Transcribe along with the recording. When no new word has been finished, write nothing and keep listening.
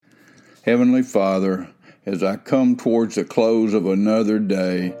Heavenly Father, as I come towards the close of another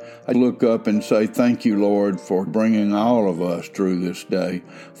day, I look up and say thank you, Lord, for bringing all of us through this day.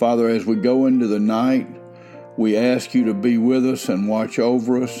 Father, as we go into the night, we ask you to be with us and watch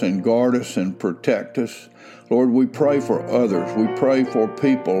over us and guard us and protect us. Lord, we pray for others. We pray for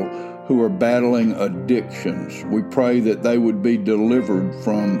people who are battling addictions. We pray that they would be delivered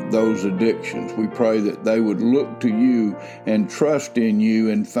from those addictions. We pray that they would look to you and trust in you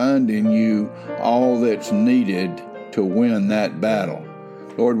and find in you all that's needed to win that battle.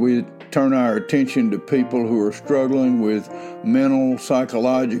 Lord, we turn our attention to people who are struggling with mental,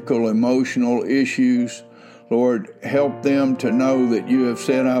 psychological, emotional issues. Lord, help them to know that you have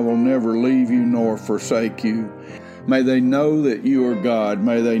said, I will never leave you nor forsake you. May they know that you are God.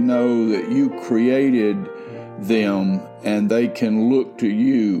 May they know that you created them and they can look to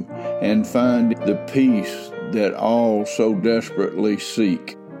you and find the peace that all so desperately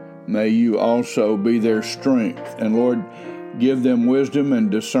seek. May you also be their strength. And Lord, give them wisdom and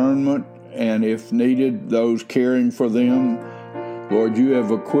discernment, and if needed, those caring for them. Lord, you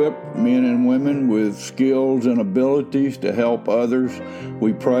have equipped men and women with skills and abilities to help others.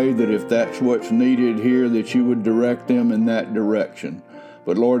 We pray that if that's what's needed here, that you would direct them in that direction.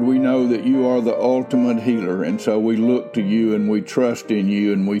 But Lord, we know that you are the ultimate healer, and so we look to you and we trust in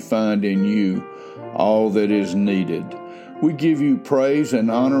you and we find in you all that is needed. We give you praise and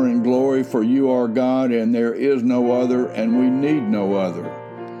honor and glory, for you are God and there is no other, and we need no other.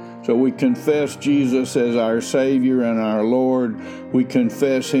 So we confess Jesus as our Savior and our Lord. We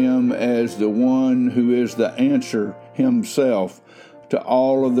confess Him as the one who is the answer Himself to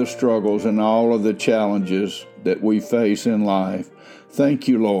all of the struggles and all of the challenges that we face in life. Thank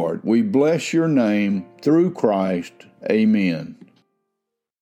you, Lord. We bless your name through Christ. Amen.